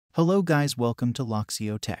Hello guys, welcome to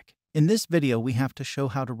Luxio Tech. In this video we have to show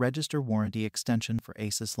how to register warranty extension for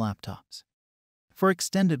Asus laptops. For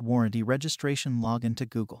extended warranty registration, log into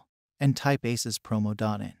Google and type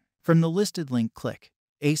asuspromo.in. From the listed link, click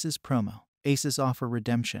Asus Promo, Asus Offer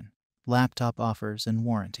Redemption, Laptop Offers and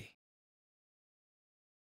Warranty.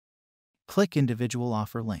 Click Individual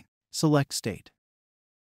Offer Link. Select State.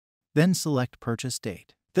 Then select Purchase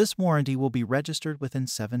Date. This warranty will be registered within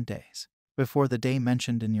 7 days, before the day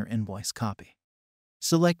mentioned in your invoice copy.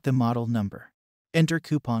 Select the model number. Enter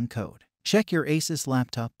coupon code. Check your Asus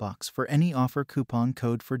laptop box for any offer coupon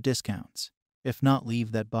code for discounts. If not,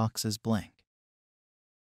 leave that box as blank.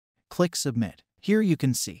 Click Submit. Here you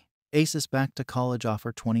can see Asus Back to College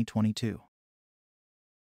Offer 2022.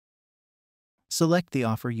 Select the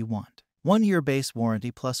offer you want. 1 year base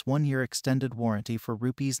warranty plus 1 year extended warranty for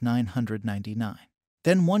Rs 999.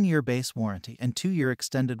 Then 1 year base warranty and 2 year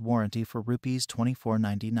extended warranty for Rs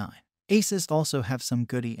 2499. Asus also have some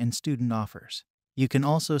goodie and student offers. You can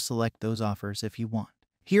also select those offers if you want.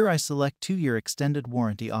 Here I select 2 year extended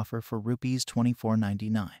warranty offer for Rs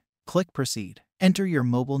 2499. Click Proceed. Enter your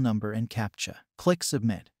mobile number and CAPTCHA. Click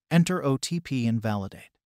Submit. Enter OTP and validate.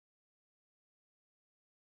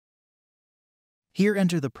 Here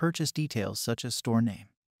enter the purchase details such as store name,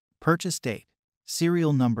 purchase date,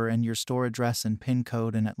 serial number and your store address and PIN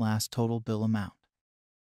code, and at last total bill amount.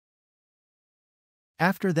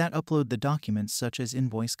 After that, upload the documents such as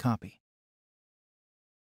invoice copy,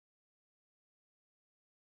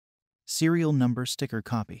 serial number sticker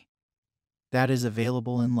copy that is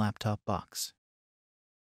available in laptop box.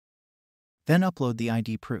 Then upload the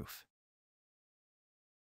ID proof.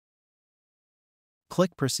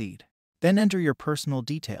 Click Proceed. Then enter your personal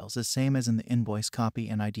details as same as in the invoice copy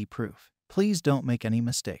and ID proof. Please don't make any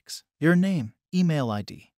mistakes. Your name, email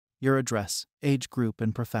ID, your address, age group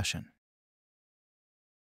and profession.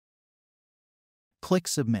 Click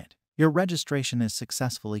Submit. Your registration is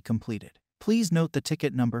successfully completed. Please note the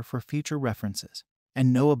ticket number for future references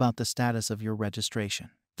and know about the status of your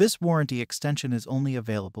registration. This warranty extension is only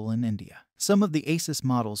available in India. Some of the Asus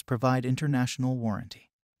models provide international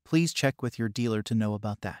warranty. Please check with your dealer to know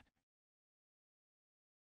about that.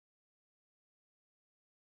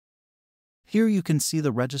 Here you can see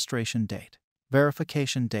the registration date,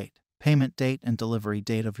 verification date, payment date, and delivery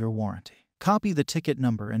date of your warranty. Copy the ticket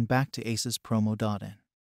number and back to asuspromo.in.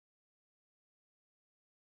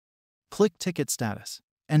 Click Ticket Status.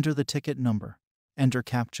 Enter the ticket number. Enter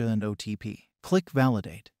CAPTCHA and OTP. Click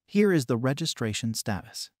Validate. Here is the registration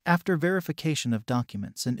status. After verification of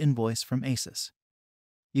documents and invoice from Asus,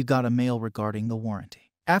 you got a mail regarding the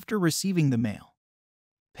warranty. After receiving the mail,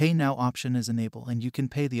 Pay Now option is enabled and you can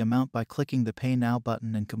pay the amount by clicking the Pay Now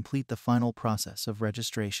button and complete the final process of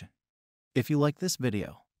registration. If you like this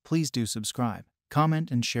video, please do subscribe, comment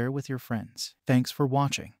and share with your friends. Thanks for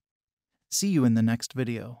watching. See you in the next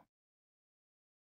video.